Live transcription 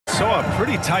So a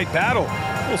pretty tight battle.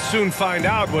 We'll soon find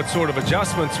out what sort of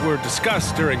adjustments were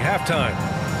discussed during halftime.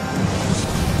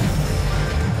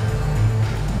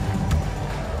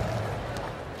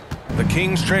 The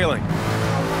Kings trailing.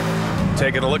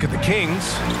 Taking a look at the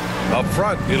Kings. Up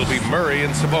front, it'll be Murray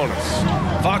and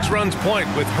Sabonis. Fox runs point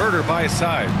with Herter by his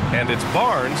side. And it's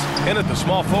Barnes in at the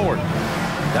small forward.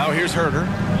 Now here's Herter.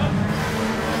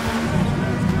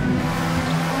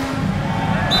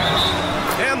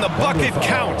 And the bucket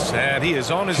counts. And he is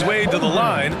on his way to the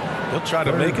line. He'll try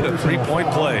to make it a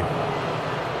three-point play.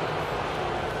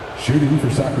 Shooting for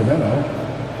Sacramento,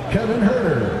 Kevin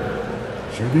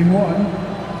Herter. Shooting one.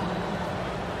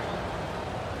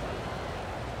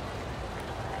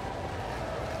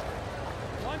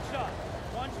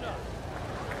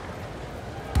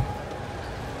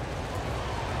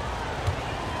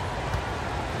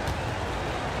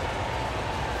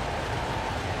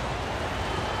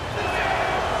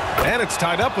 And it's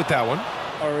tied up with that one.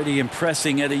 Already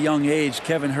impressing at a young age.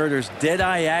 Kevin Herter's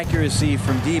dead-eye accuracy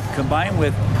from deep, combined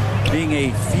with being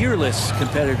a fearless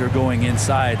competitor going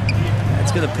inside.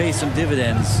 That's going to pay some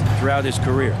dividends throughout his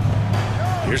career.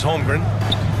 Here's Holmgren.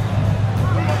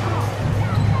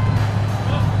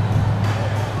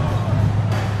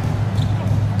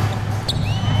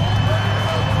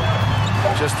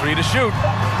 Just 3 to shoot.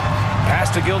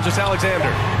 Pass to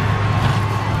Gilgeous-Alexander.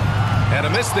 And a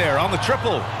miss there on the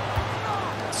triple.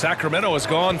 Sacramento has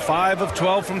gone 5 of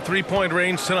 12 from three-point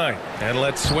range tonight. And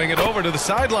let's swing it over to the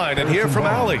sideline and hear from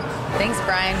Allie. Thanks,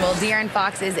 Brian. Well, De'Aaron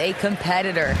Fox is a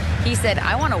competitor. He said,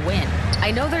 I want to win.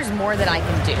 I know there's more that I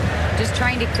can do. Just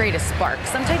trying to create a spark,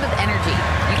 some type of energy.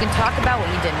 You can talk about what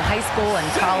you did in high school and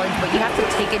college, but you have to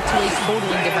take it to a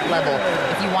totally different level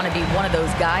if you want to be one of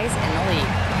those guys in the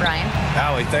league. Brian?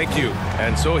 Allie, thank you.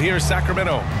 And so here's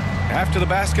Sacramento. After the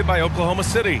basket by Oklahoma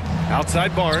City.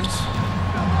 Outside Barnes.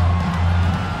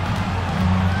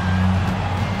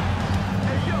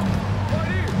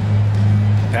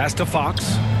 Pass to Fox.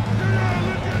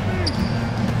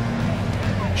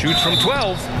 Shoots from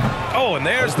 12. Oh, and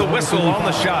there's the whistle on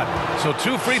the shot. So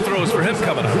 2 free throws for him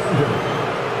coming up.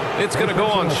 It's going to go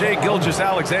on Shai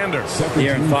Gilgeous-Alexander.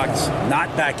 De'Aaron Fox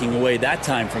not backing away that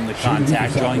time from the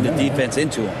contact, drawing the defense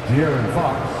into him. De'Aaron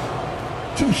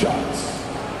Fox, 2 shots.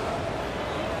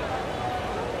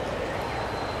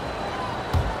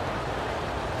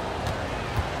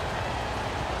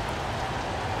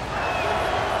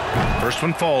 First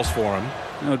one falls for him.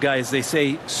 You know, guys, they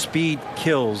say speed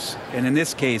kills, and in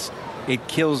this case, it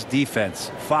kills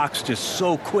defense. Fox just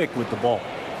so quick with the ball.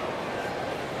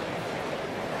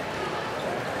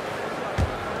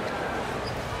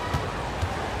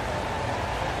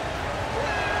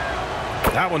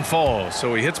 That one falls,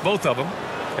 so he hits both of them.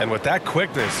 And with that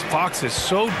quickness, Fox is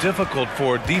so difficult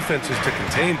for defenses to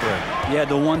contain, Brent. Yeah,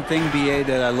 the one thing, B.A.,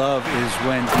 that I love is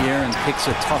when De'Aaron picks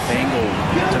a tough angle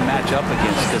to match up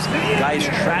against, because guys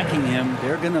tracking him,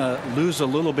 they're going to lose a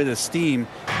little bit of steam.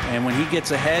 And when he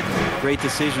gets ahead, great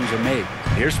decisions are made.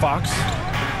 Here's Fox.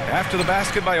 After the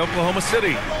basket by Oklahoma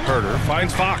City. Herter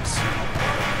finds Fox.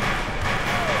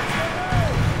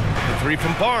 The 3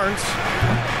 from Barnes.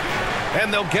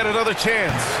 And they'll get another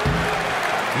chance.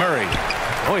 Murray.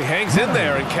 Oh, he hangs in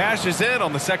there and cashes in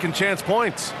on the second chance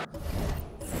points.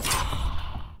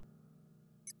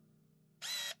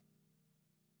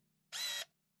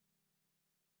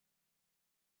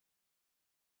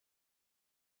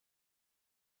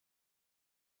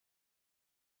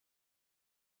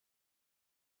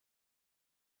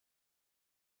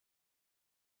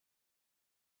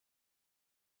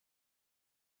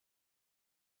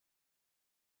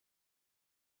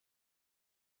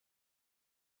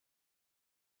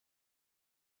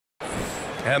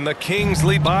 And the Kings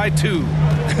lead by 2.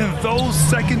 Those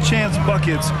second chance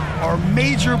buckets are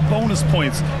major bonus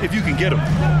points if you can get them.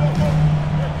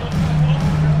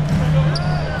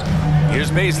 Here's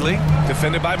Baisley,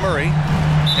 defended by Murray.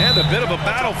 And a bit of a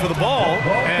battle for the ball.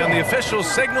 And the officials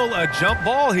signal a jump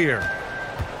ball here.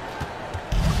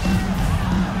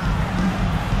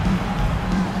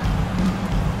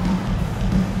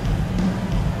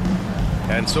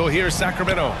 And so here's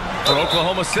Sacramento. For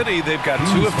Oklahoma City, they've got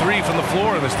 2 of 3 from the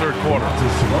floor in this third quarter.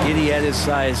 Giddy at his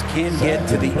size can get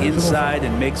to the inside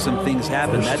and make some things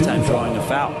happen, that time drawing a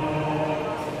foul.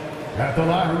 At the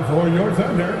line for your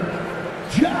Thunder,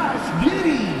 Josh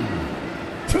Giddey.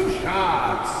 2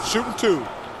 shots. Shooting 2.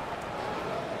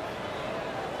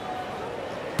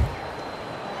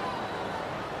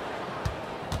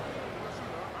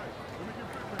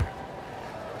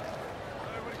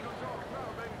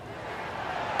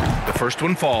 The first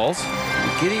one falls.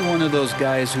 Giddey, one of those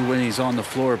guys who, when he's on the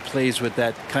floor, plays with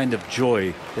that kind of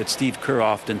joy that Steve Kerr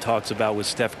often talks about with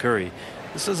Steph Curry.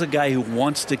 This is a guy who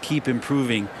wants to keep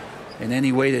improving in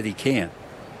any way that he can.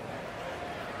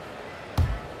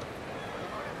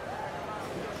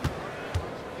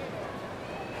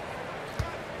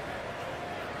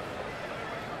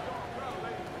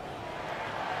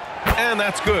 And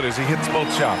that's good as he hits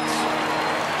both shots.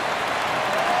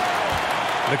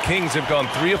 The Kings have gone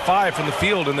 3 of 5 from the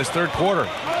field in this third quarter.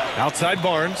 Outside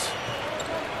Barnes.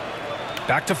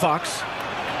 Back to Fox.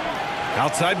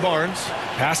 Outside Barnes.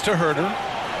 Pass to Herter.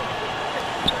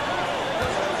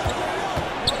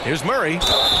 Here's Murray.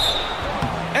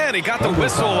 And he got the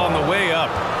whistle on the way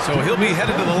up. So he'll be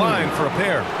headed to the line for a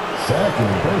pair.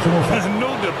 Second personal foul.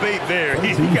 No debate there.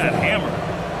 He got hammered.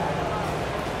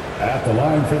 At the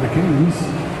line for the Kings,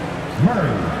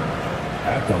 Murray.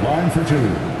 At the line for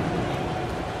 2.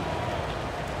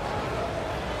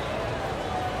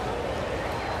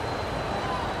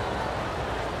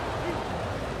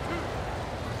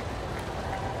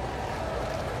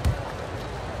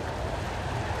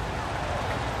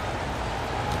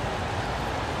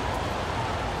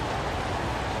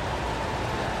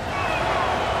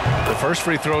 The first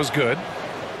free throw is good.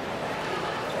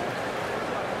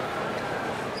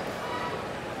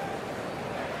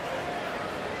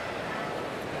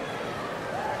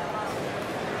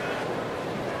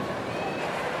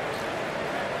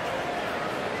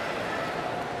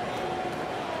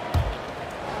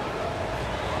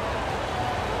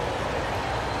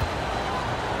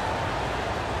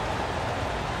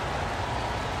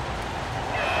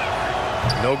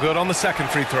 No good on the second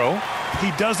free throw.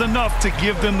 He does enough to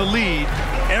give them the lead.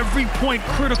 Every point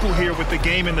critical here with the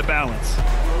game in the balance.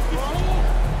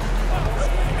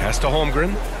 Pass to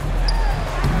Holmgren.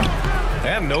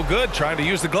 And no good, trying to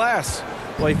use the glass.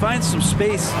 Well, he finds some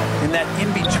space in that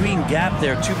in-between gap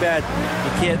there. Too bad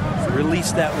he can't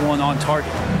release that one on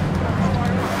target.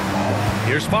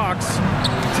 Here's Fox.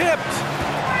 Tipped.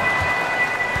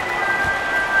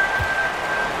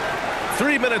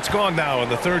 3 minutes gone now in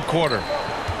the third quarter.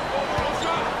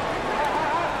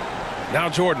 Now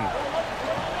Jordan.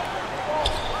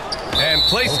 And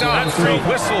placed on for a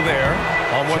whistle there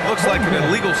on what looks like an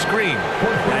illegal screen.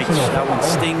 Yikes, that one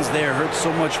stings there. Hurts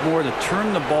so much more to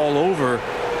turn the ball over,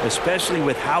 especially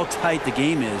with how tight the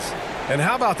game is. And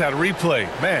how about that replay?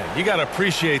 Man, you got to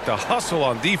appreciate the hustle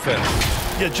on defense.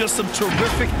 Yeah, just some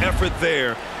terrific effort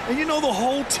there. And you know the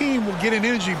whole team will get an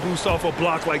energy boost off a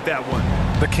block like that one.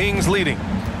 The Kings leading.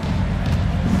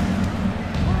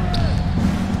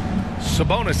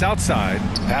 Sabonis outside.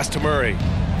 Pass to Murray.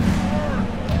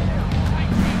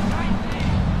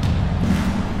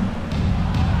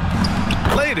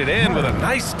 Laid it in with a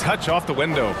nice touch off the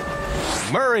window.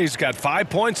 Murray's got 5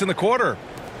 points in the quarter.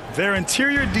 Their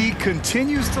interior D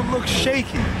continues to look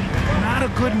shaky. Not a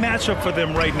good matchup for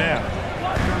them right now.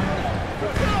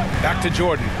 Back to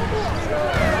Jordan.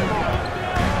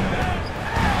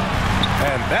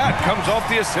 And that comes off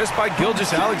the assist by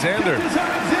Gilgeous-Alexander.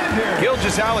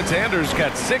 Gilgeous-Alexander's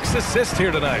got 6 assists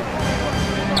here tonight.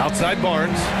 Outside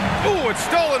Barnes. Ooh, it's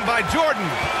stolen by Jordan.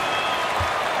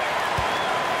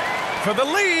 For the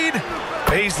lead.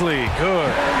 Baisley,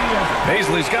 good.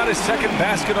 Baisley's got his second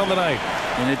basket on the night.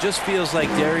 And it just feels like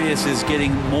Darius is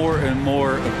getting more and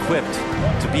more equipped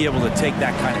to be able to take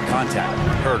that kind of contact.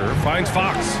 Herter finds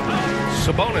Fox.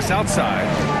 Sabonis outside.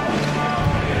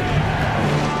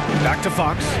 Back to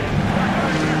Fox.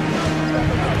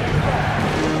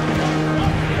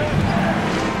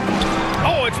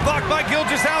 Oh, it's blocked by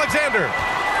Gilgeous-Alexander.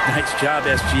 Nice job,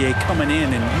 SGA, coming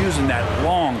in and using that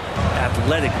long,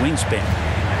 athletic wingspan.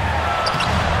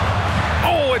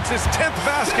 Oh, it's his 10th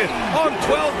basket on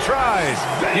 12 tries.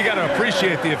 You got to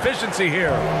appreciate the efficiency here.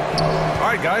 All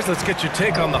right, guys, let's get your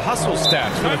take on the hustle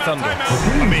stats for the Thunder.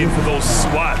 I mean, for those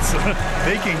swats,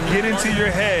 they can get into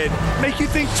your head, make you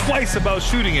think twice about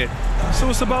shooting it. So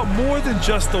it's about more than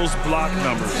just those block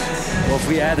numbers. Well, if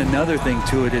we add another thing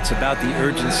to it, it's about the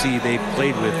urgency they've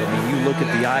played with. I mean, you look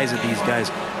at the eyes of these guys.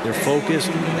 They're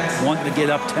focused, wanting to get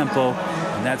up tempo,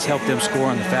 and that's helped them score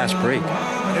on the fast break.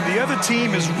 And the other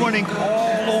team is running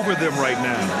all over them right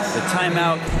now. The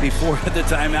timeout before the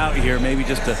timeout here, maybe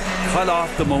just to cut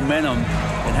off the momentum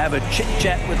and have a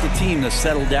chit-chat with the team to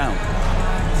settle down.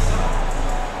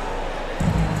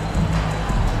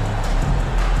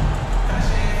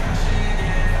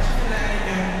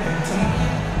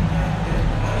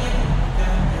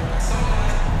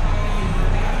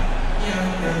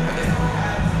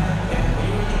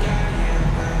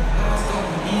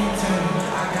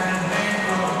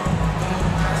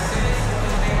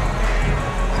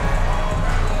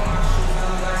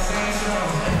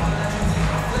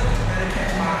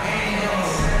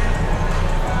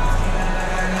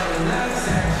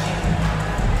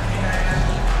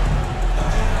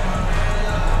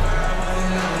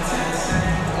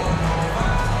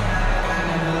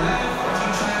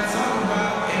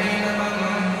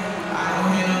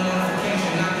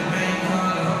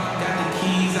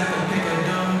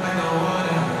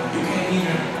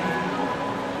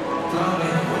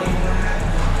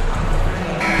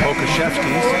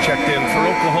 Pokashevsky's checked in for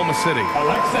Oklahoma City.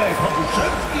 Alexei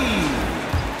Pokashevsky.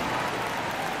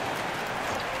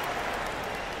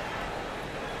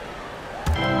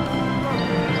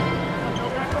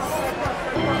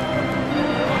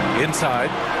 Inside.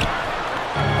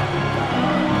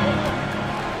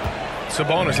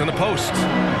 Sabonis in the post.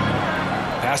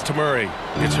 Pass to Murray.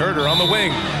 It's Herder on the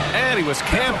wing. And he was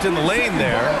camped in the lane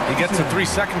there. He gets a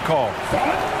 3-second call.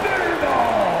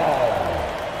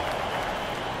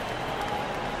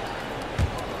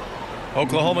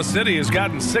 Oklahoma City has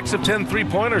gotten 6 of 10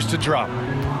 3-pointers to drop.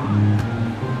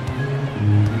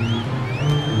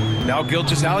 Now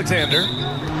Gilgeous-Alexander.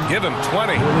 Give him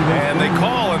 20. And they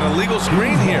call an illegal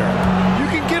screen here. You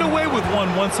can get away with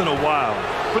one once in a while,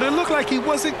 but it looked like he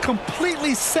wasn't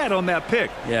completely set on that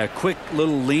pick. Yeah, a quick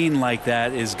little lean like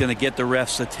that is going to get the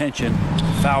ref's attention.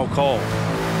 Foul call.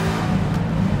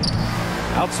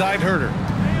 Outside Herder.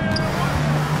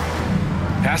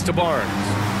 Pass to Barnes.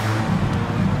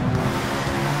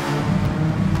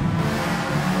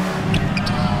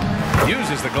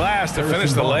 Uses the glass to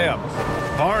finish the layup.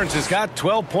 Barnes has got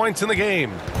 12 points in the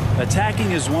game.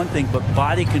 Attacking is one thing, but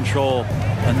body control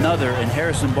another, and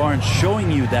Harrison Barnes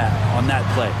showing you that on that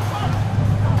play.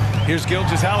 Here's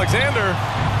Gilgeous-Alexander,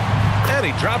 and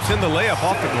he drops in the layup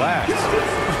off the glass.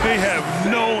 They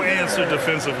have no answer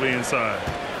defensively inside.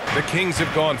 The Kings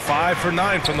have gone 5 for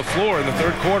 9 from the floor in the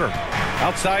third quarter.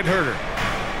 Outside Herder.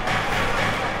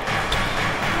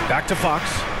 Back to Fox.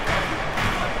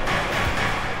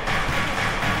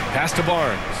 Pass to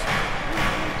Barnes.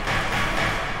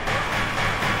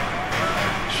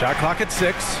 Shot clock at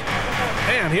 6.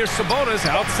 And here's Sabonis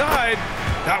outside.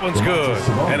 That one's good.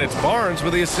 And it's Barnes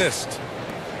with the assist.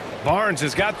 Barnes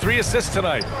has got 3 assists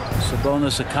tonight.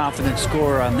 Sabonis a confident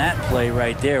scorer on that play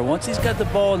right there. Once he's got the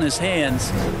ball in his hands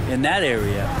in that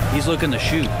area, he's looking to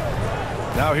shoot.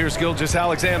 Now here's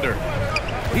Gilgeous-Alexander.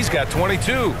 He's got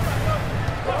 22.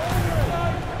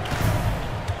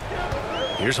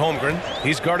 Here's Holmgren.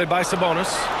 He's guarded by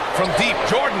Sabonis. From deep,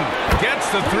 Jordan gets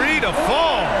the 3 to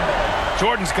fall.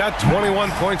 Jordan's got 21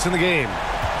 points in the game.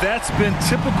 That's been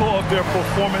typical of their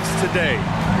performance today.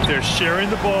 They're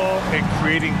sharing the ball and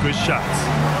creating good shots.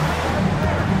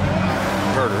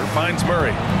 Herder finds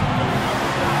Murray.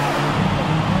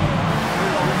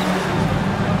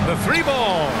 The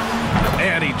 3-ball.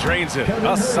 And he drains it.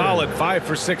 A solid 5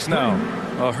 for 6 now.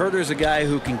 Well, Herder's a guy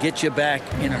who can get you back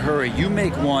in a hurry. You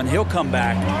make one, he'll come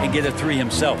back and get a 3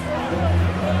 himself.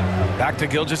 Back to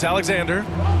Gilgeous-Alexander.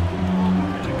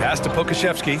 Pass to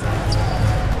Pokashevsky.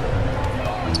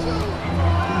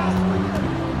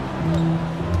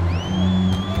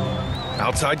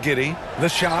 Outside Giddey. The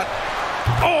shot.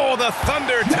 Oh, the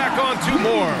Thunder tack on 2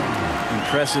 more.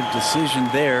 Impressive decision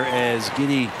there as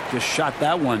Giddey just shot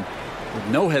that one with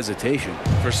no hesitation.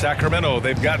 For Sacramento,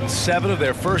 they've gotten 7 of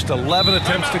their first 11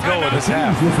 attempts to go in this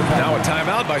half. Now a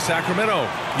timeout by Sacramento.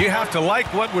 You have to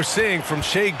like what we're seeing from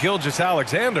Shai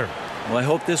Gilgeous-Alexander. Well, I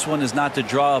hope this one is not to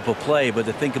draw up a play, but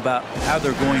to think about how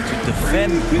they're going to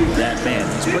defend that man.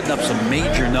 He's putting up some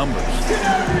major numbers.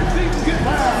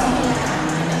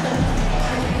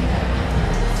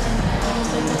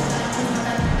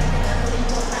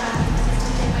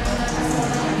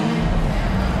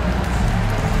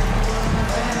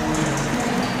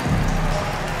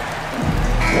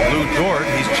 Lou Dort,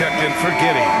 he's checked in for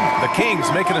Giddey. The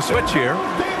Kings making a switch here.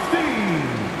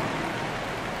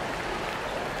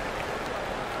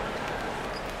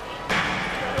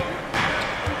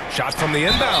 Shot from the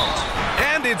inbound.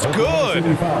 And it's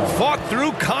good. Fought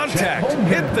through contact.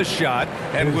 Hit the shot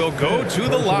and will go to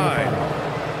the line.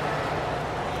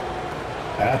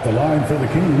 At the line for the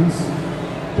Kings,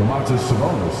 Domantas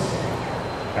Sabonis.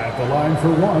 At the line for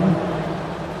 1.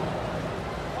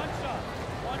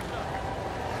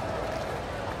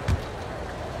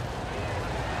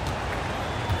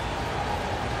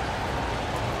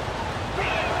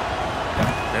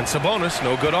 And Sabonis,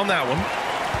 no good on that one.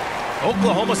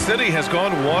 Oklahoma City has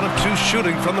gone 1 of 2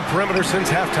 shooting from the perimeter since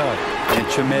halftime. And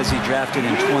Chimezie, drafted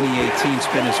in 2018,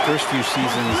 spent his first few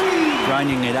seasons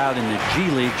grinding it out in the G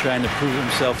League, trying to prove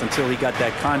himself until he got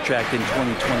that contract in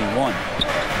 2021.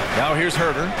 Now here's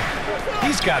Herder.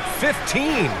 He's got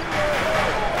 15.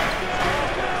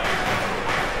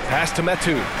 Pass to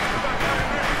Metu.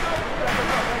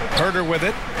 Herder with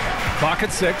it. Clock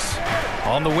at 6.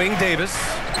 On the wing, Davis.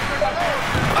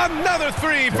 Another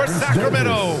 3 for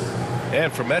Sacramento. And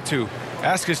for Metu,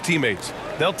 ask his teammates.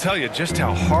 They'll tell you just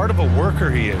how hard of a worker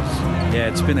he is. Yeah,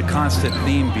 it's been a constant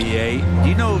theme, B.A. Do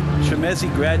you know Chimezie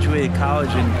graduated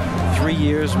college in 3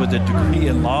 years with a degree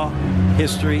in law,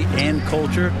 history, and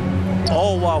culture,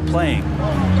 all while playing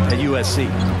at USC.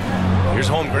 Here's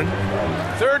Holmgren.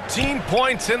 13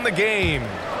 points in the game.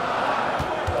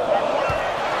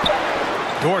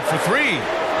 Dort for three.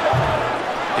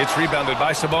 It's rebounded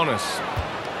by Sabonis.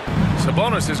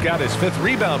 Sabonis has got his 5th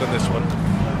rebound in this one.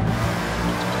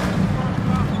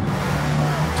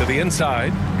 To the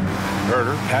inside.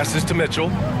 Herter passes to Mitchell.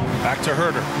 Back to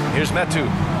Herter. Here's Metu.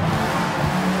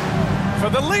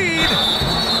 For the lead.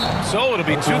 So it'll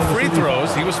be 2 free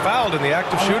throws. He was fouled in the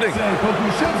act of shooting.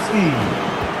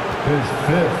 His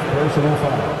 5th personal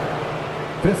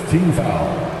foul. 15 foul.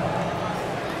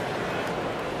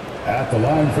 At the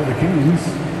line for the Kings,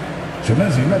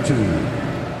 Chimezie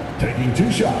Metu taking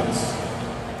 2 shots.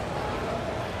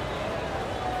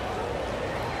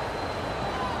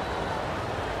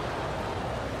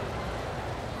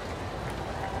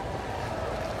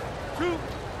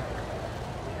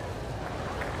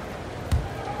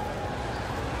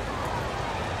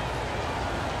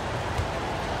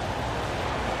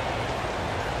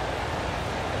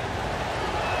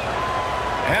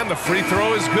 And the free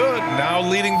throw is good. Now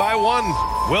leading by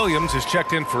 1. Williams is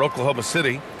checked in for Oklahoma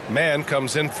City. Mann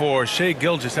comes in for Shai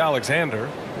Gilgeous-Alexander.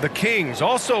 The Kings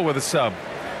also with a sub.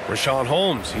 Rashawn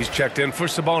Holmes, he's checked in for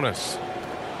Sabonis.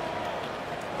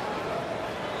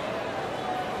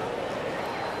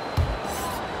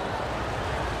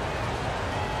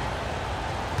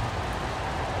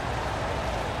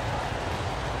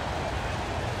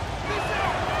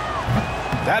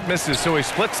 That misses, so he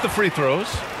splits the free throws.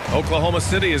 Oklahoma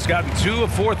City has gotten 2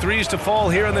 of 4 threes to fall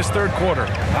here in this 3rd quarter.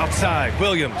 Outside,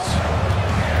 Williams.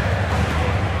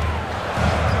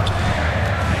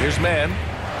 Here's Mann.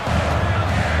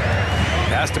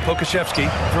 Pass to Pokashevsky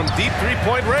from deep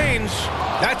 3-point range.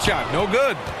 That shot, no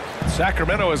good.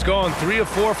 Sacramento has gone 3 of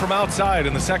 4 from outside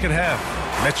in the 2nd half.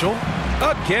 Mitchell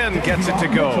again gets it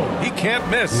to go. He can't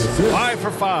miss. 5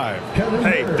 for 5.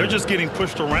 Hey, they're just getting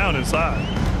pushed around inside.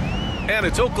 And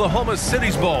it's Oklahoma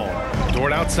City's ball.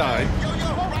 Dort outside.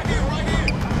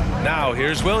 Now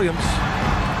here's Williams.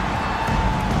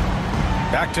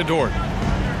 Back to Dort.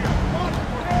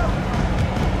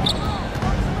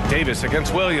 Davis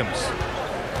against Williams.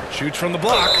 Shoots from the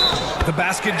block. The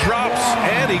basket drops,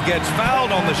 and he gets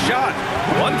fouled on the shot.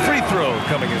 1 free throw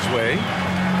coming his way.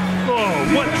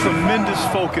 Oh, what tremendous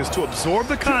focus to absorb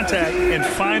the contact and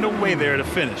find a way there to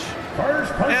finish.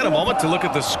 And a moment to look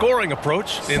at the scoring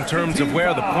approach in terms of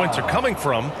where the points are coming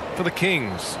from for the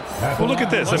Kings. Well, look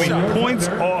at this. I mean, points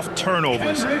off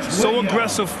turnovers. So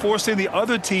aggressive, forcing the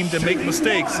other team to make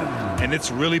mistakes, and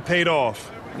it's really paid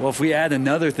off. Well, if we add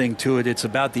another thing to it, it's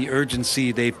about the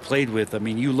urgency they've played with. I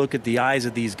mean, you look at the eyes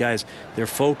of these guys. They're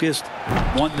focused,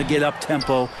 wanting to get up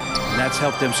tempo, and that's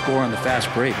helped them score on the fast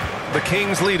break. The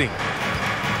Kings leading.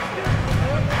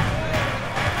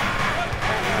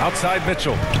 Outside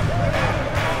Mitchell.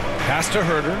 Pass to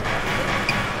Herter.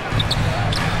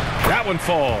 That one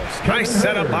falls. Nice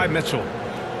setup by Mitchell.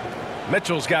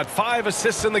 Mitchell's got 5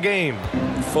 assists in the game.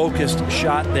 Focused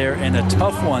shot there and a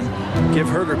tough one. Give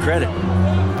Herter credit.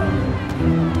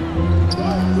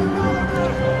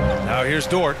 Now here's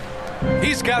Dort.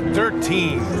 He's got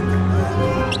 13.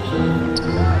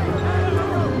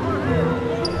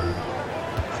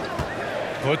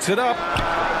 Puts it up.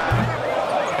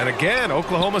 And again,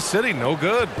 Oklahoma City, no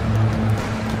good.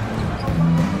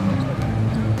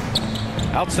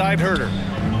 Outside Herter.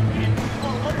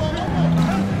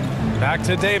 Back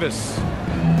to Davis.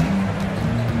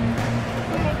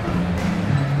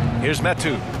 Here's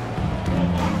Metu.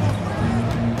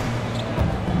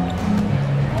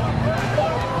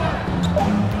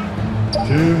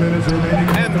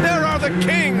 And there are the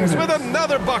Kings with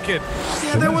another bucket.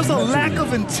 Yeah, there was a lack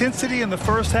of intensity in the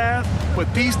first half,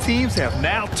 but these teams have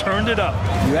now turned it up.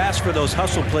 You asked for those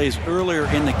hustle plays earlier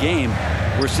in the game.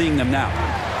 We're seeing them now.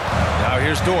 Now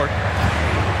here's Dort.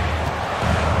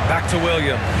 Back to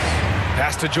Williams.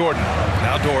 Pass to Jordan.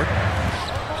 Now Dort.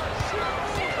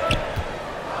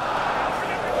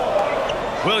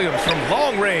 Williams from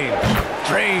long range.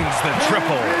 Drains the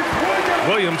triple.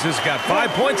 Williams has got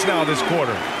 5 points now this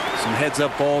quarter. Some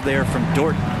heads-up ball there from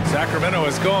Dort. Sacramento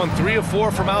has gone 3 of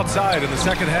 4 from outside in the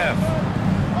 2nd half.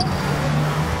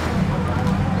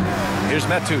 Here's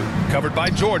Metu, covered by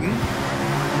Jordan.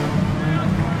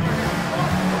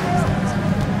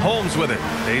 Holmes with it.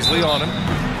 Daisley on him.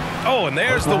 Oh, and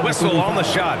there's the whistle on the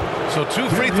shot. So 2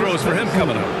 free throws for him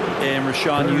coming up. And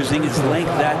Rashawn using his length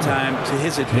that time to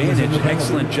his advantage.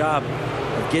 Excellent job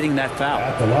of getting that foul.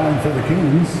 At the line for the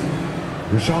Kings,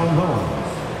 Rashawn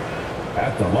Holmes.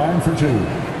 At the line for 2.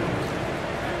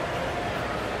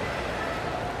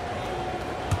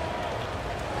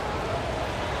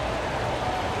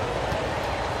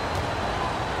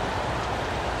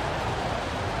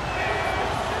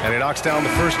 And he knocks down the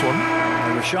first one.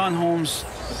 Rashawn Holmes,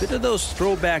 a bit of those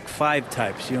throwback 5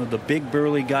 types. You know, the big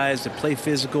burly guys that play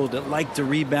physical, that like to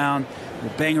rebound,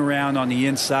 will bang around on the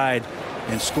inside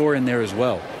and score in there as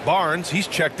well. Barnes, he's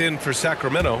checked in for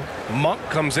Sacramento. Monk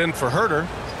comes in for Herter.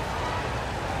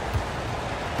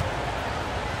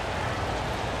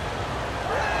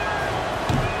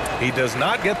 He does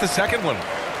not get the second one.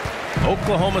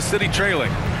 Oklahoma City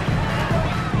trailing.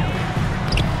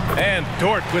 And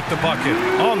Dort with the bucket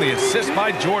on the assist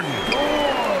by Jordan.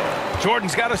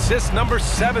 Jordan's got assist number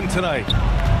 7 tonight.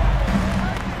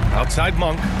 Outside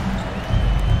Monk.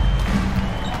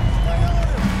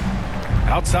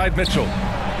 Outside Mitchell.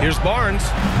 Here's Barnes.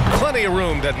 Plenty of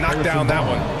room to knock down that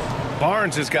one.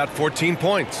 Barnes has got 14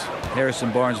 points.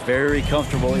 Harrison Barnes very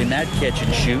comfortable in that catch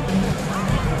and shoot.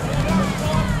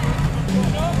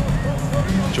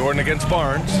 Jordan against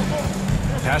Barnes.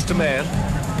 Pass to man.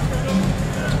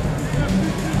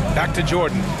 Back to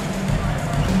Jordan.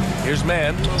 Here's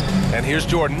man. And here's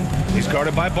Jordan. He's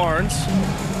guarded by Barnes.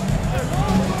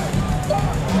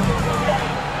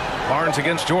 Barnes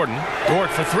against Jordan. Dort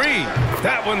for 3.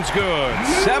 That one's good.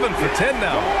 7 for 10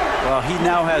 now. Well, he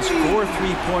now has 4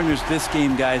 3-pointers this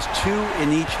game, guys. 2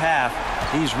 in each half.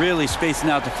 He's really spacing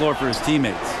out the floor for his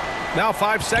teammates. Now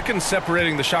 5 seconds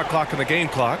separating the shot clock and the game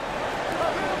clock.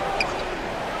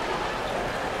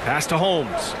 Pass to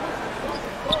Holmes.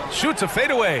 Shoots a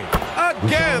fadeaway.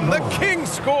 Again, the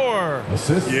Kings score.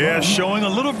 Yeah, showing a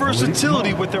little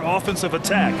versatility with their offensive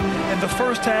attack. In the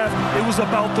first half, it was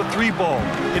about the 3 ball.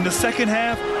 In the second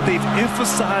half, they've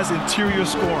emphasized interior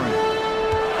scoring.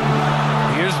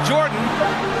 Here's Jordan.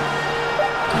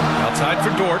 Outside for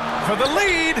Dort for the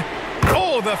lead.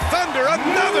 Oh, the Thunder,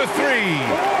 another 3.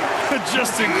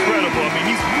 Just incredible. I mean,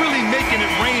 he's really making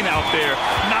it rain out there,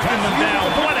 knocking them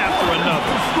down one after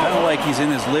another. Kind of like he's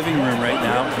in his living room right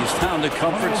now. He's found a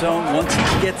comfort zone. Once he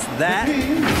gets that, the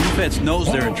defense knows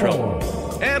they're in trouble.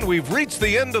 And we've reached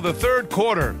the end of the 3rd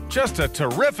quarter. Just a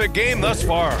terrific game thus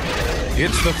far.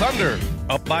 It's the Thunder,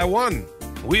 up by 1.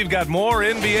 We've got more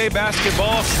NBA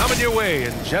basketball coming your way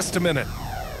in just a minute.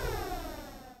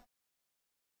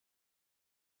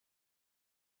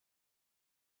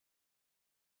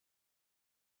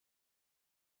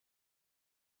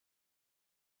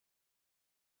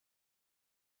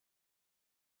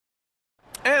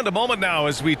 And a moment now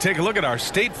as we take a look at our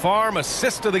State Farm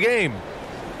assist of the game.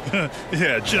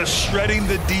 Yeah, just shredding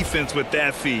the defense with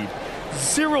that feed.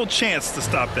 0 chance to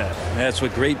stop that. That's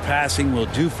what great passing will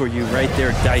do for you right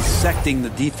there, dissecting the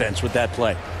defense with that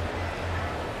play.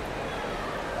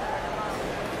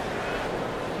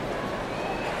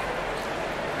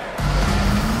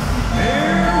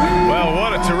 Well,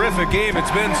 what a terrific game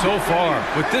it's been so far.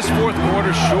 With this 4th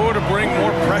quarter sure to bring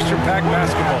more pressure-packed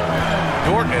basketball.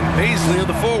 Dort and Paisley are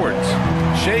the forwards.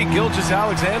 Shai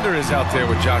Gilgeous-Alexander is out there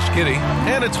with Josh Giddey.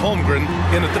 And it's Holmgren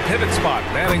in at the pivot spot,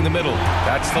 manning the middle.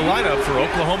 That's the lineup for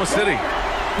Oklahoma City.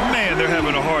 Man, they're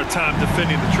having a hard time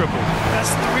defending the triple.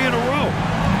 That's 3 in a row.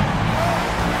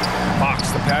 Fox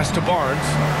the pass to Barnes.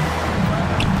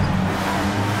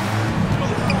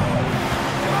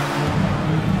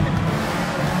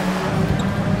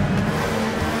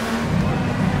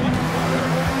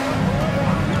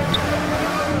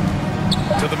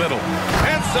 To the middle.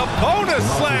 And Sabonis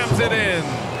slams it in.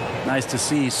 Nice to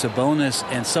see Sabonis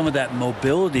and some of that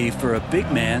mobility for a big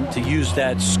man to use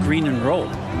that screen and roll.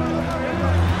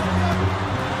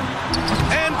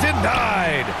 And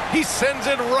denied. He sends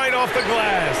it right off the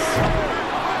glass.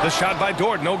 The shot by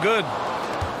Dort, no good.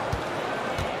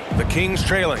 The Kings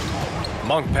trailing.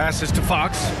 Monk passes to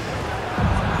Fox.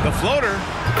 The floater.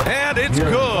 And it's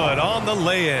good on the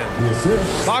lay-in.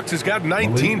 Fox has got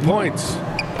 19 points.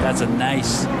 That's a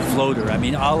nice floater. I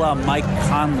mean, a la Mike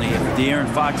Conley. If De'Aaron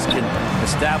Fox can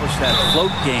establish that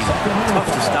float game, tough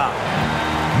to stop.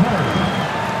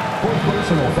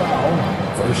 Personal foul,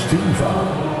 first team foul.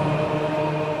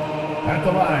 At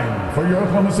the line for your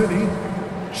Oklahoma City,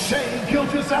 Shai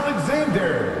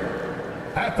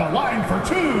Gilgeous-Alexander. At the line for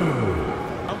 2.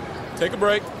 Take a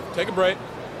break. Take a break.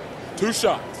 2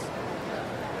 shots.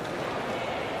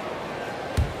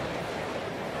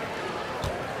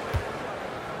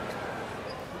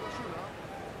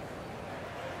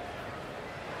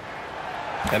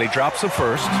 And he drops the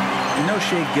first. You know,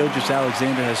 Shai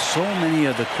Gilgeous-Alexander has so many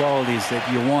of the qualities that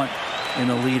you want in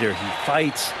a leader. He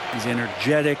fights, he's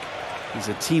energetic, he's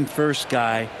a team-first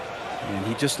guy, and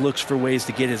he just looks for ways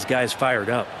to get his guys fired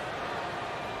up.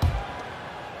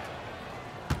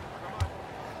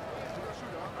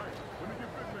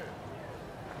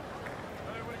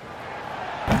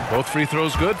 Both free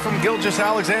throws good from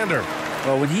Gilgeous-Alexander.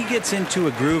 Well, when he gets into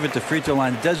a groove at the free throw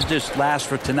line, it doesn't just last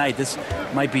for tonight. This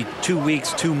might be 2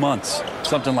 weeks, 2 months,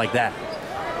 something like that.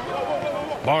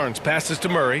 Barnes passes to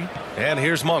Murray, and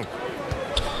here's Monk.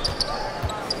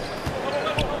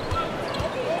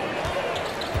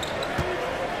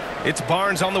 It's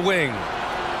Barnes on the wing.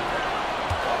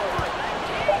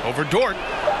 Over Dort.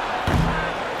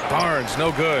 Barnes,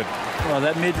 no good. Well,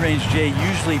 that mid-range, Jay,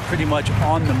 usually pretty much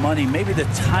on the money. Maybe the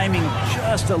timing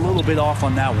just a little bit off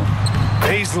on that one.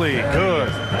 Paisley, good.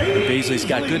 And Paisley's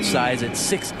got good size at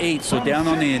 6'8", so down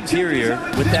on the interior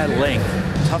with that length,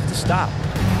 tough to stop.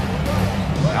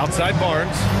 Outside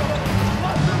Barnes.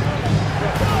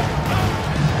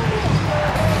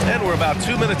 And we're about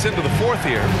 2 minutes into the fourth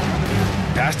here.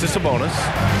 Pass to Sabonis.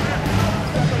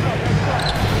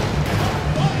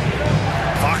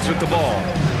 Fox with the ball.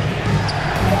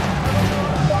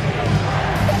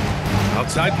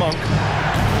 Outside Monk.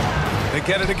 They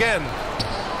get it again.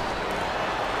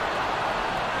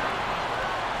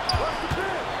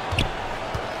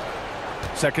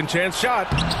 Second chance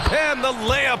shot. And the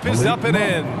layup is up and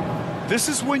in. This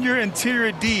is when your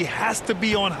interior D has to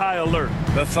be on high alert.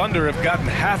 The Thunder have gotten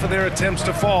half of their attempts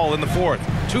to fall in the fourth.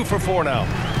 2 for 4 now.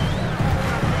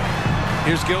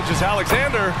 Here's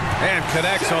Gilgeous-Alexander and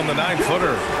connects on the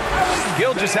 9-footer.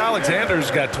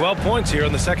 Gilgeous-Alexander's got 12 points here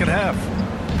in the second half.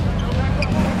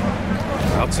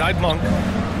 Outside Monk.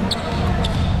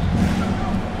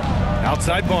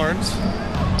 Outside Barnes.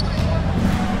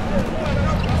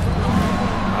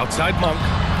 Outside Monk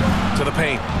to the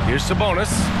paint. Here's Sabonis.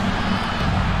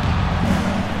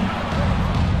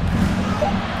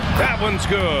 That one's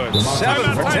good.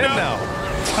 7 for 10 now.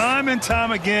 Time and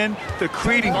time again, they're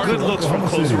creating good looks from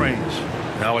close range.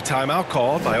 Now a timeout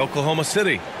called by Oklahoma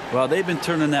City. Well, they've been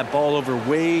turning that ball over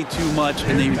way too much,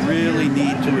 and they really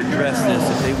need to address this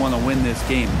if they want to win this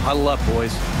game. Huddle up,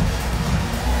 boys.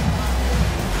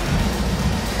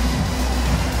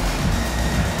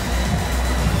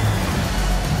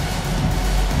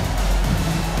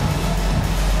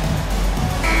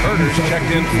 Herder's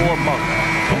checked in for Monk.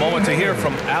 A moment to hear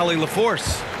from Allie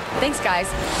LaForce. Thanks, guys.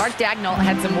 Mark Dagnall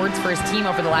had some words for his team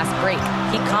over the last break.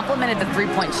 He complimented the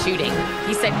three-point shooting.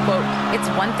 He said, quote, "It's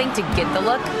one thing to get the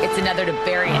look, it's another to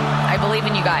bury it. I believe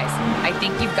in you guys. I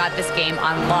think you've got this game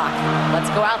on lock. Let's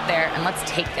go out there and let's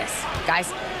take this.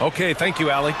 Guys." Okay, thank you,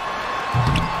 Allie.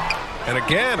 And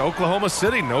again, Oklahoma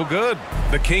City, no good.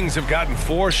 The Kings have gotten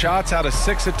 4 shots out of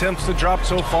 6 attempts to drop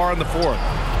so far in the fourth.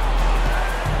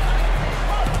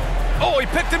 Oh, he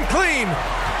picked him clean.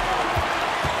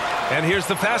 And here's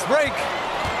the fast break.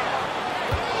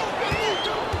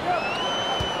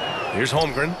 Here's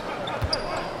Holmgren.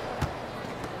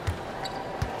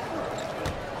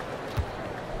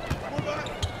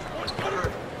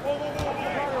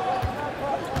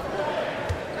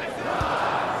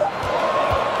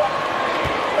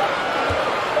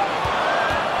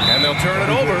 And they'll turn it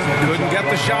over. Couldn't get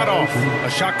the shot off. A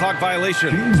shot clock violation.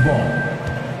 Kings ball.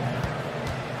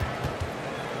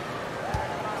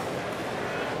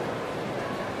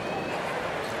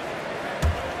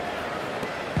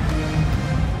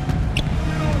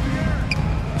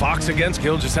 Fox against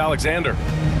Gilgeous-Alexander.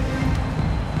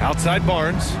 Outside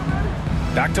Barnes.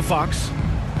 Back to Fox.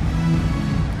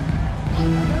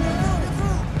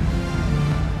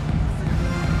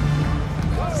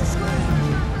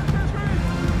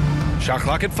 Shot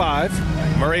clock at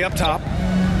 5. Murray up top.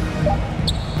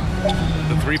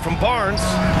 The 3 from Barnes.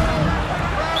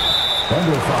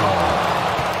 Thunder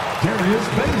foul. Darius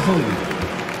Baisley.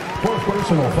 4th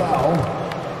personal foul.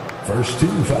 First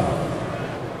team foul.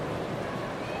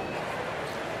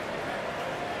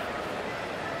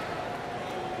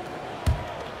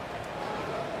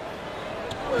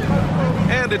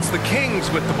 And it's the Kings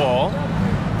with the ball.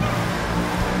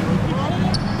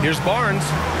 Here's Barnes.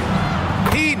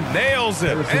 He nails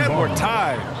it, and we're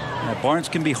tied. Now, Barnes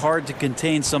can be hard to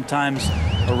contain sometimes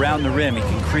around the rim. He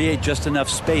can create just enough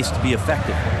space to be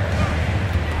effective.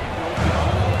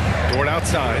 Dort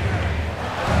outside.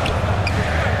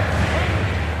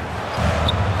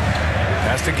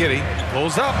 Pass to Giddey.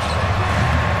 Pulls up.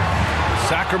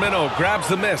 Sacramento grabs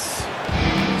the miss.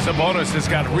 Sabonis has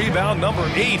got rebound number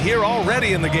 8 here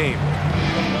already in the game.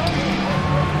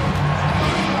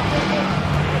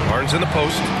 Barnes in the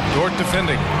post. Dort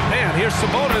defending. Man, here's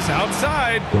Sabonis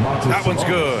outside. That one's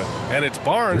good. And it's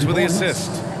Barnes with the assist.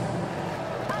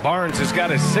 Barnes has got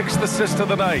his 6th assist of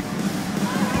the night.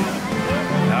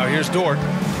 Now here's Dort.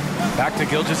 Back to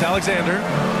Gilgeous-Alexander.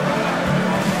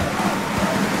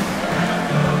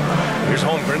 Here's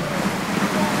Holmgren.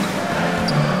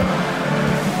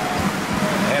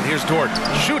 And here's Dort.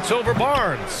 Shoots over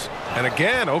Barnes. And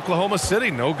again, Oklahoma City,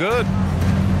 no good.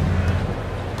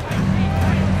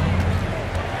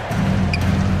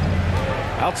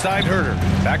 Outside Herder.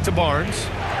 Back to Barnes.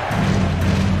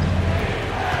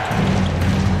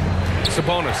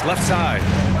 Sabonis, left side.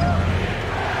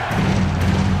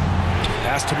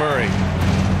 Pass to Murray.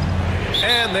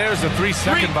 And there's a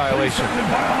 3-second violation.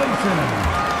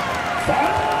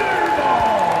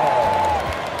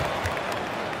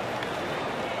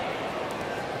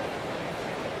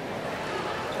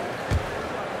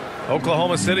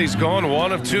 Oklahoma City's gone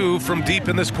 1 of 2 from deep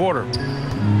in this quarter.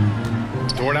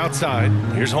 Dort outside.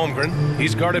 Here's Holmgren.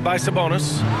 He's guarded by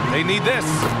Sabonis. They need this.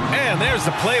 And there's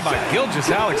the play by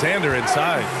Gilgeous-Alexander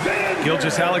inside.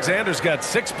 Gilgeous-Alexander's got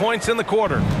 6 points in the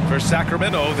quarter. For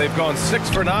Sacramento, they've gone 6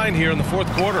 for 9 here in the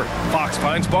fourth quarter. Fox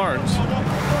finds Barnes.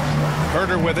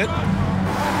 Herder with it.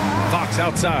 Fox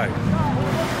outside.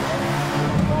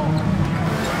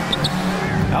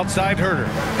 Outside Herder.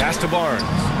 Pass to Barnes.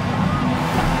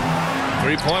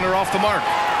 Three-pointer off the mark.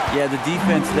 Yeah, the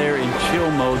defense there in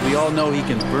chill mode. We all know he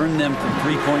can burn them from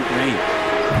three-point range.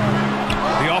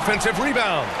 The offensive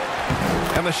rebound.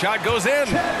 And the shot goes in.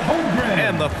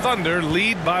 And the Thunder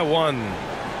lead by 1.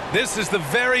 This is the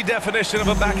very definition of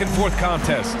a back-and-forth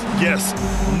contest. Yes,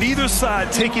 neither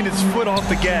side taking its foot off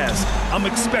the gas. I'm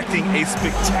expecting a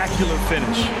spectacular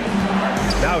finish.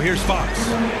 Now here's Fox.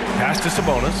 Pass to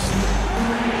Sabonis.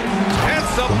 And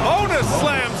Sabonis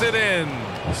slams it in.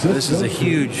 This is a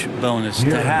huge bonus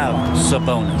to have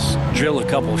Sabonis drill a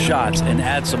couple shots and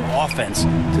add some offense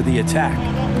to the attack.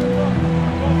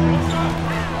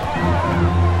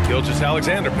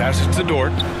 Gilgeous-Alexander passes to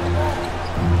Dort.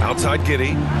 Outside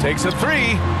Giddey takes a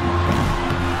 3.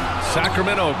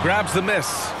 Sacramento grabs the miss.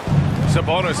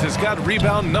 Sabonis has got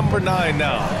rebound number 9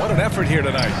 now. What an effort here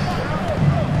tonight.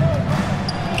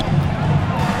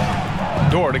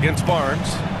 Dort against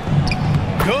Barnes.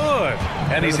 Good.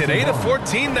 And he's hit 8 of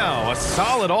 14 now. A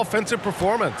solid offensive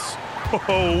performance.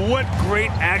 Oh, what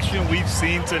great action we've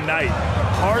seen tonight.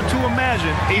 Hard to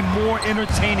imagine a more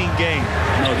entertaining game.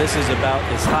 No, this is about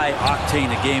as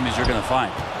high-octane a game as you're going to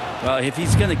find. Well, if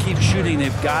he's going to keep shooting,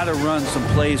 they've got to run some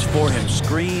plays for him.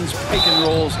 Screens, pick and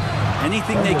rolls,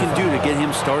 anything they can do to get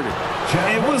him started.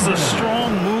 It was a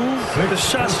strong move. The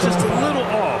shot's just a little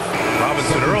off.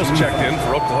 Robinson Earls checked in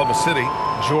for Oklahoma City.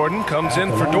 Jordan comes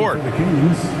in for Dort.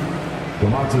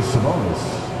 Domantas Sabonis.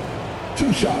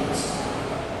 2 shots.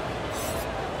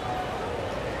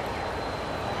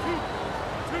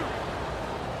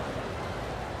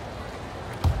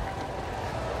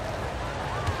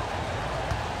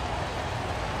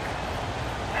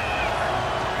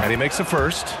 And he makes the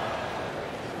first.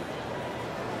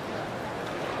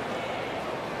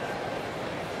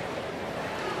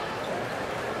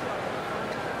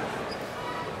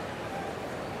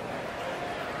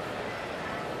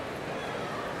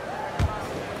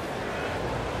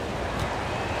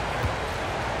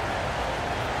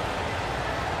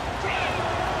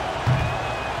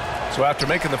 So after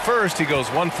making the first, he goes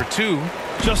 1 for 2.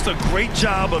 Just a great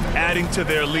job of adding to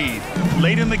their lead.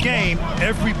 Late in the game,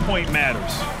 every point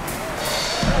matters.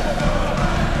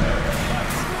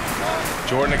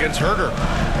 Jordan against Herder.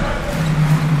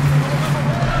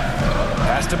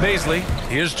 Pass to Baisley.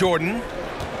 Here's Jordan.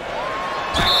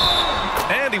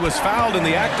 And he was fouled in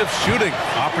the act of shooting.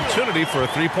 Opportunity for a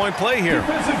 3-point play here.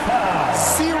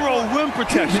 Zero rim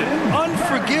protection.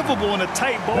 Unforgivable in a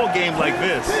tight ball game like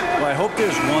this. Well, I hope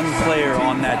there's one player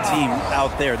on that team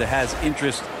out there that has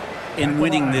interest in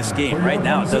winning this game. Right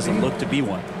now, it doesn't look to be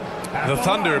one. The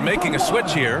Thunder making a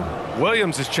switch here.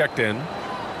 Williams is checked in.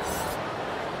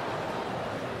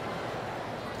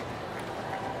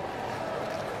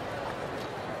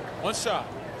 One shot.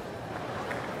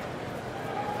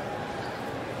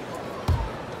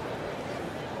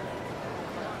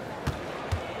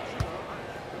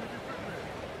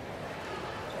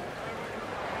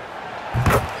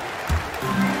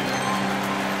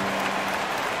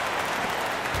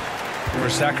 For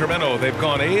Sacramento, they've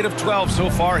gone 8 of 12 so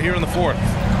far here in the fourth.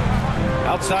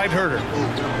 Outside Herder.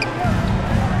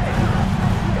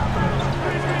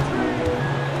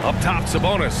 Up top,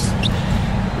 Sabonis.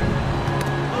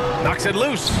 Knocks it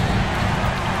loose.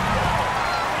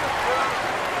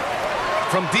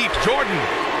 From deep, Jordan.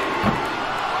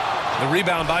 The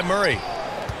rebound by Murray.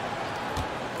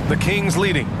 The Kings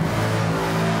leading.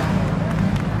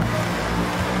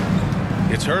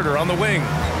 It's Herder on the wing.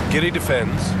 Giddey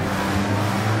defends.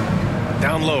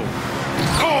 Down low.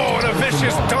 Oh, and a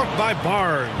vicious dunk by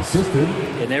Barnes.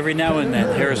 And every now and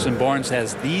then, Harrison Barnes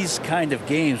has these kind of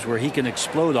games where he can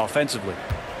explode offensively.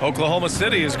 Oklahoma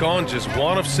City has gone just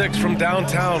 1 of 6 from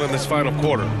downtown in this final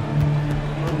quarter.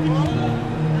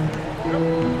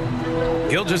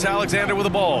 Gilgeous-Alexander with the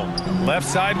ball. Left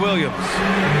side, Williams.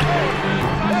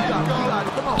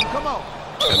 Come on.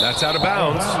 And that's out of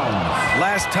bounds.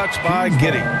 Last touch by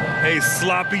Giddy. A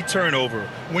sloppy turnover.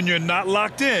 When you're not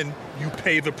locked in, you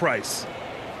pay the price.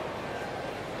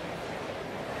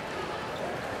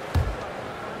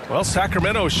 Well,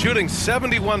 Sacramento is shooting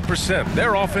 71%.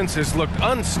 Their offense has looked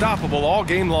unstoppable all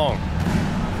game long.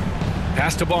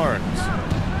 Pass to Barnes.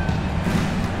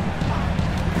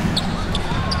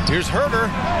 Here's Herder.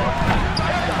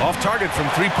 Off target from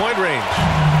three-point range.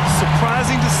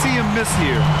 Surprising to see him miss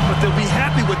here, but they'll be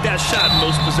happy with that shot in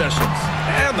most possessions.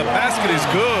 And the basket is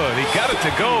good. He got it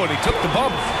to go, and he took the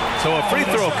bump. So a free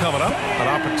throw coming up. An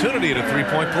opportunity at a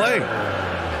three-point play.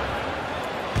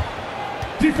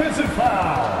 Defensive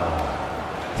foul.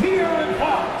 De'Aaron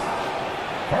Fox.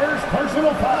 First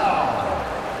personal foul.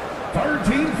 Third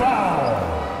team foul.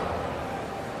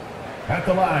 At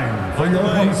the line for your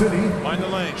home city, Find the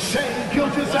lane. Shea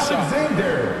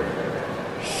Gilgeous-Alexander.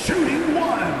 Shooting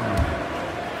one.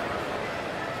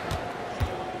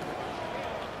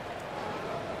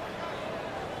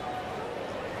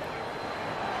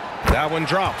 That one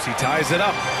drops. He ties it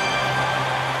up.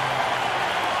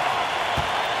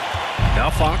 Now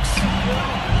Fox.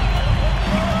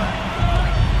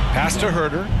 Pass to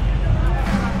Herder.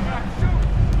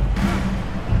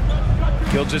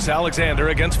 Gilgeous-Alexander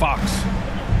against Fox.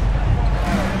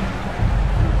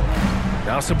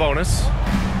 Now Sabonis.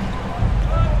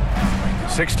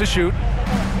 6 to shoot.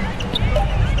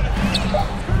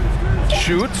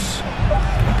 Shoots.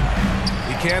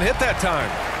 He can't hit that time.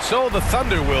 So the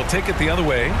Thunder will take it the other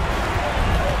way.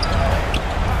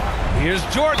 Here's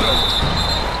Jordan.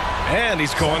 And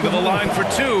he's going to the line for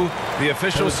two. The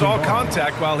official saw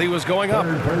contact while he was going up.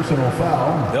 Third personal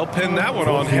foul. They'll pin that one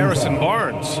on Harrison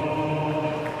Barnes.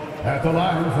 At the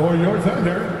line for your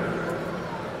Thunder,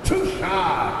 2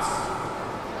 shots.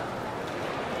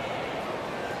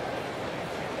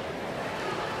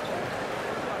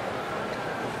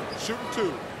 Shooting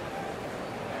 2.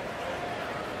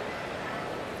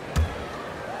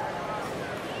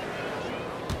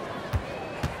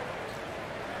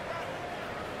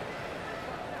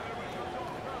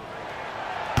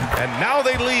 And now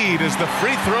they lead as the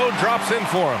free throw drops in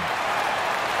for him.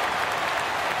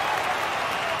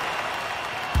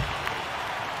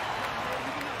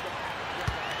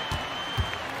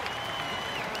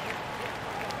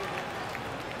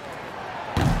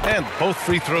 And both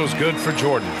free throws good for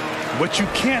Jordan. What you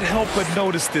can't help but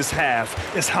notice this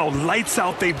half is how lights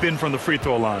out they've been from the free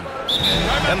throw line.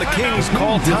 And the Kings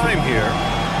call time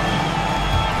here.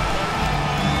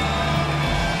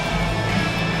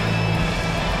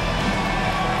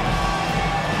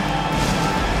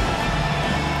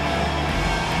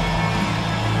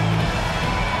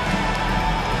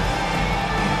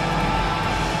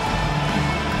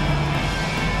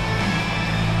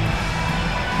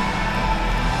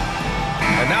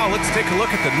 Now let's take a look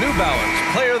at the New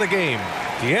Balance player of the game,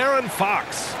 De'Aaron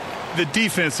Fox. The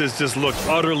defense has just looked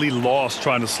utterly lost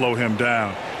trying to slow him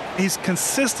down. He's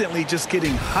consistently just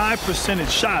getting high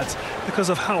percentage shots because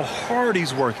of how hard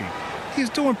he's working. He's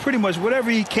doing pretty much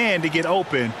whatever he can to get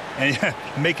open and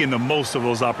making the most of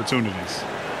those opportunities.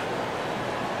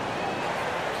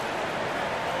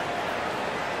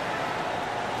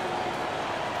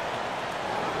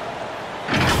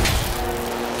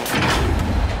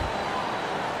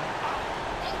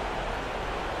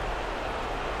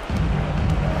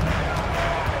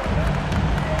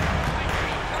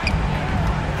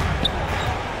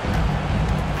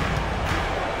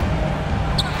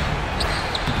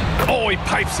 He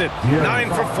pipes it. 9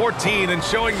 for 14 and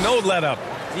showing no let-up.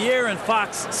 De'Aaron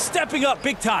Fox stepping up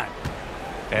big time.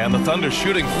 And the Thunder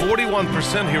shooting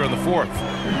 41% here in the fourth.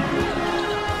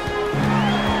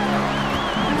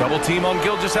 Double team on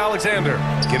Gilgeous-Alexander.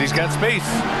 Giddy's got space.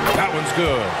 That one's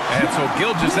good. And so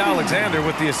Gilgeous-Alexander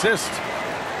with the assist.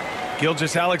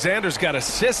 Gilgeous-Alexander's got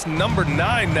assist number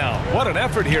 9 now. What an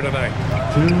effort here tonight.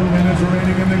 2 minutes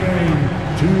remaining in the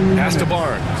game. Pass to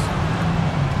Barnes.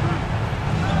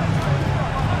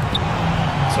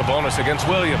 Sabonis against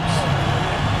Williams.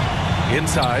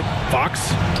 Inside,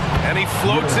 Fox. And he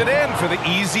floats it in for the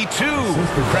easy 2.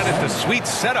 Credit the sweet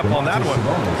setup on that one.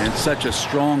 And such a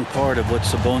strong part of what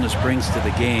Sabonis brings to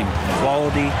the game.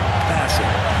 Quality passing.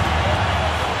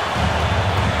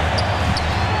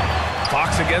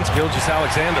 Fox against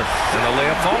Gilgeous-Alexander. And the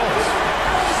layup falls.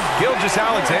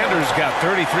 Gilgeous-Alexander's got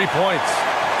 33 points.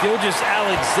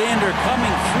 Gilgeous-Alexander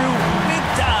coming through big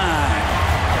time.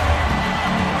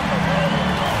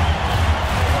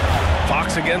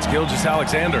 Fox against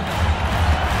Gilgeous-Alexander.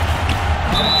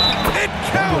 It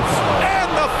counts!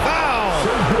 And the foul!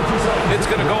 It's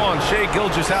going to go on Shea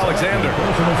Gilgeous-Alexander.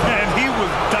 And he was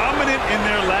dominant in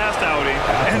their last outing.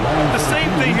 And the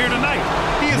same thing here tonight.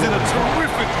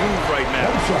 terrific move right now.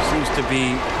 Seems to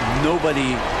be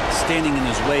nobody standing in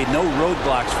his way, no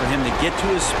roadblocks for him to get to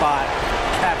his spot,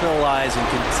 capitalize, and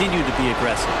continue to be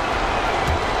aggressive.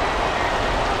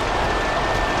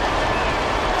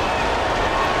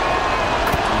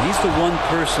 And he's the one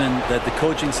person that the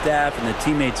coaching staff and the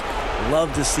teammates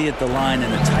love to see at the line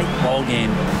in a tight ball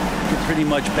game. You can pretty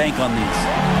much bank on these.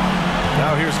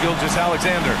 Now here's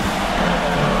Gilgeous-Alexander.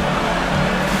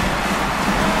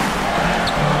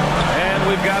 And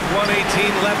we've got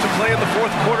 1:18 left to play in the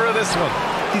fourth quarter of this one.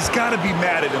 He's got to be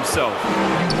mad at himself.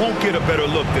 You won't get a better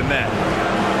look than that.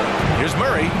 Here's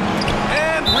Murray.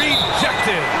 And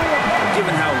rejected.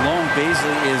 Given how long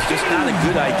Baisley is, just not a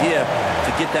good idea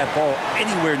to get that ball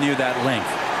anywhere near that length.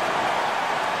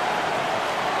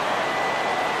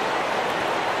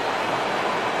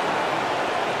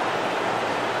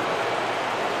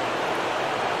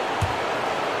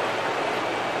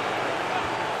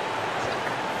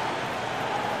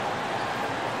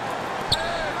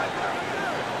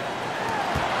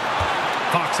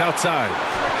 Fox outside.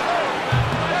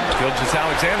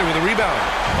 Gilgeous-Alexander with a rebound.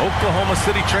 Oklahoma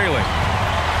City trailing.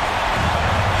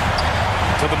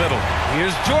 To the middle.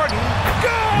 Here's Jordan.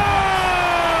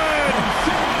 Good!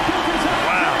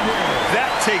 Wow.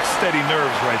 That takes steady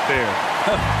nerves right there.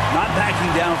 Not backing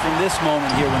down from this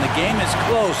moment here. When the game is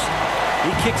close,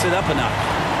 he kicks it up a notch.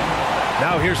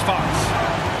 Now here's Fox.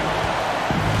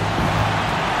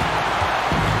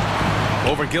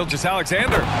 Over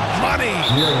Gilgeous-Alexander. Money!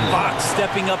 Fox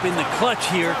stepping up in the clutch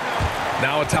here.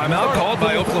 Now a timeout called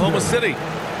by Oklahoma City.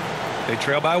 They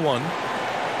trail by 1.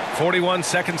 41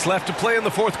 seconds left to play in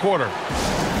the fourth quarter.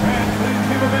 And please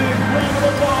give a big round of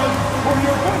applause for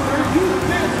your Thunder youth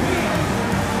dance team.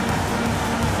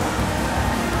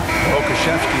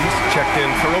 Okashevsky's checked in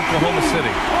for Oklahoma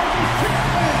City.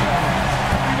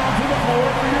 Coming onto the floor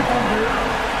for your Thunder,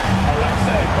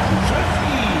 Alexei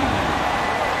Okashevsky.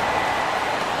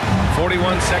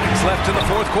 41 seconds left in the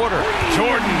fourth quarter.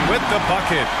 Jordan with the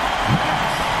bucket.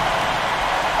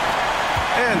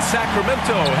 And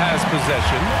Sacramento has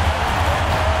possession.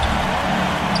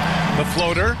 The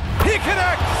floater. He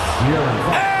connects.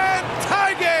 And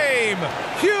tie game.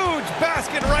 Huge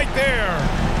basket right there.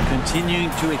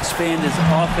 Continuing to expand his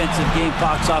offensive game.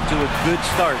 Fox off to a good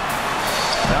start.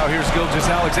 Now here's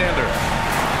Gilgeous-Alexander.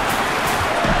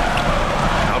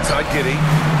 Outside Giddey.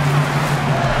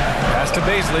 Pass to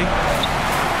Baisley.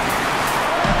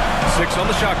 6 on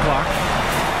the shot clock.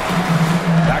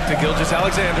 Back to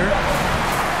Gilgeous-Alexander.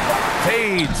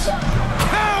 Fades.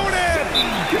 Counted!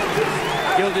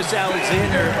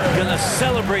 Gilgeous-Alexander gonna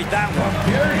celebrate that one.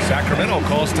 Sacramento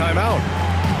calls timeout.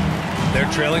 They're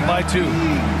trailing by 2.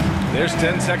 There's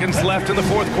 10 seconds left in the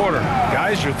fourth quarter.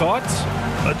 Guys, your thoughts?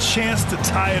 A chance to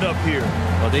tie it up here.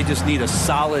 Well, they just need a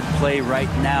solid play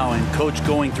right now, and coach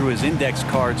going through his index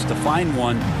cards to find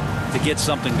one to get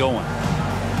something going.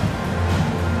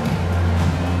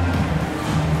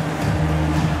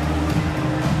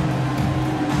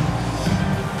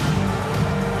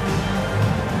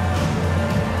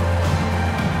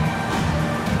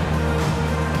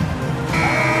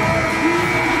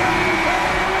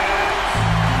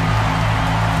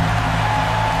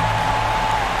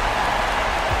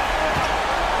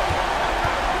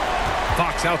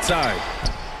 Fox outside.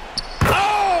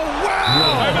 Oh,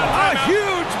 wow! A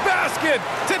huge basket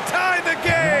to tie the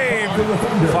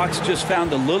game! Fox just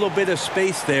found a little bit of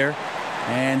space there,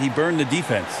 and he burned the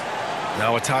defense.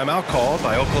 Now a timeout called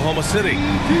by Oklahoma City.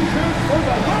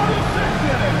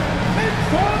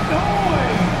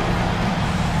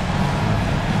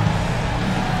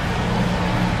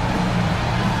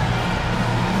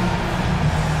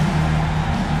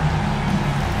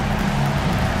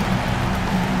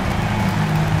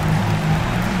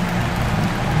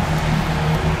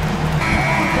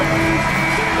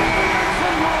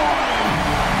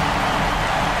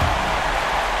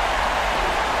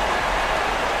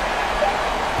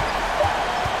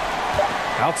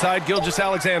 Outside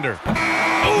Gilgeous-Alexander. Ooh,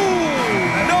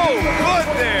 no good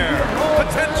there.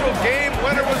 Potential game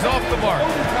winner was off the mark.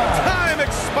 Time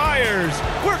expires.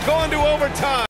 We're going to overtime.